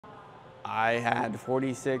I had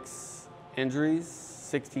 46 injuries,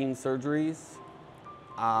 16 surgeries,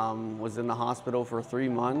 was in the hospital for 3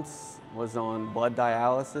 months, was on blood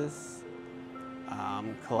dialysis,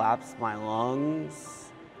 collapsed my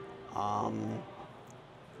lungs,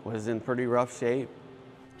 was in pretty rough shape.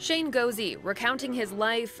 Shane Gozy recounting his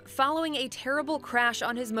life following a terrible crash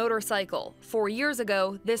on his motorcycle 4 years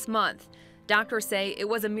ago this month. Doctors say it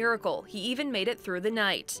was a miracle he even made it through the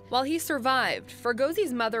night. While he survived, for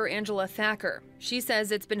Gozy's mother, Angela Thacker, she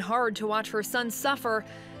says it's been hard to watch her son suffer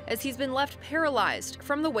as he's been left paralyzed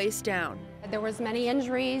from the waist down. There was many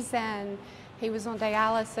injuries, and he was on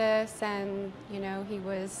dialysis, and he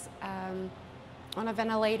was on a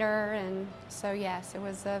ventilator, and so yes, it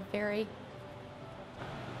was a very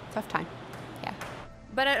tough time. Yeah.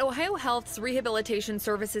 But at Ohio Health's Rehabilitation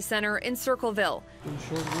Services Center in Circleville,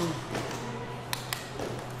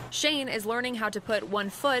 Shane is learning how to put one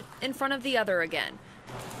foot in front of the other again.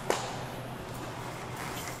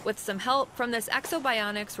 With some help from this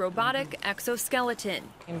Exobionics robotic exoskeleton.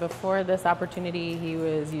 And before this opportunity, he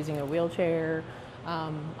was using a wheelchair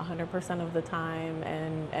 100% of the time,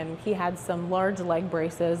 and he had some large leg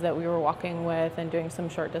braces that we were walking with and doing some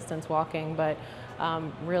short distance walking, but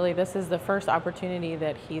really this is the first opportunity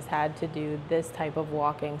that he's had to do this type of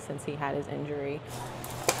walking since he had his injury.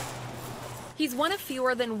 He's one of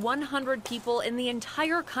fewer than 100 people in the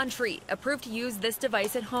entire country approved to use this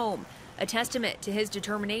device at home, a testament to his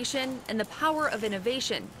determination and the power of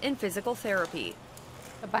innovation in physical therapy.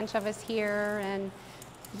 A bunch of us here, and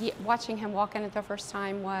watching him walk in it the first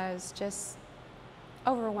time was just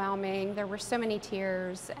overwhelming. There were so many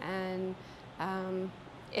tears, and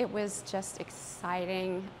it was just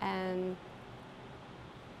exciting and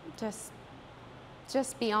just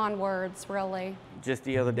beyond words, really. Just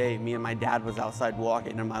the other day, me and my dad was outside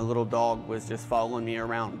walking, and my little dog was just following me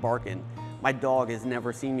around barking. My dog has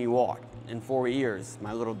never seen me walk. In 4 years,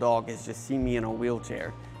 my little dog has just seen me in a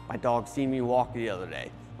wheelchair. My dog seen me walk the other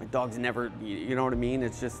day. My dog's never, you know what I mean?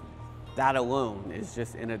 It's just, that alone is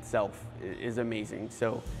just in itself is amazing.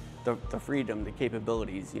 So the freedom, the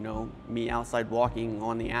capabilities, me outside walking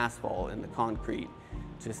on the asphalt and the concrete,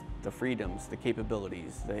 just the freedoms, the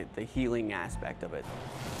capabilities, the healing aspect of it.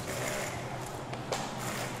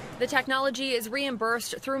 The technology is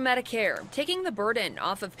reimbursed through Medicare, taking the burden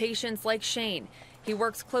off of patients like Shane. He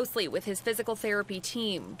works closely with his physical therapy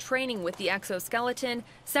team, training with the exoskeleton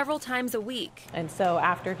several times a week. And so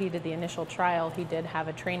after he did the initial trial, he did have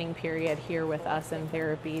a training period here with us in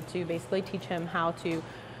therapy to basically teach him how to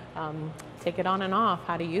take it on and off,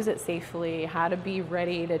 how to use it safely, how to be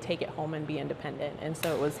ready to take it home and be independent. And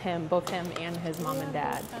so it was both him and his mom and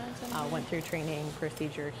dad went through training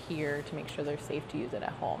procedure here to make sure they're safe to use it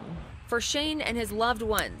at home. For Shane and his loved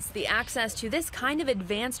ones, the access to this kind of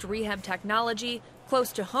advanced rehab technology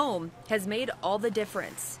close to home has made all the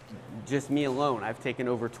difference. Just me alone, I've taken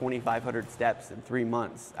over 2,500 steps in 3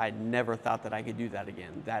 months. I never thought that I could do that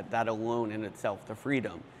again. That alone in itself, the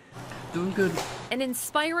freedom. Doing good. An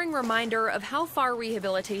inspiring reminder of how far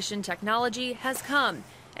rehabilitation technology has come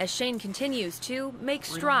as Shane continues to make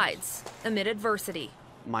strides amid adversity.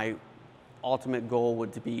 My ultimate goal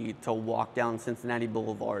would be to walk down Cincinnati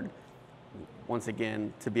Boulevard once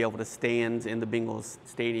again, to be able to stand in the Bengals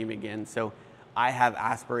Stadium again. So I have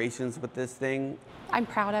aspirations with this thing. I'm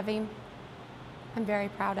proud of him. I'm very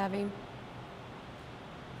proud of him.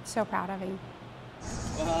 So proud of him.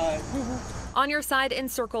 Bye. On your side in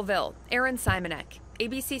Circleville, Erin Simonek,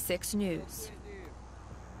 ABC6 News.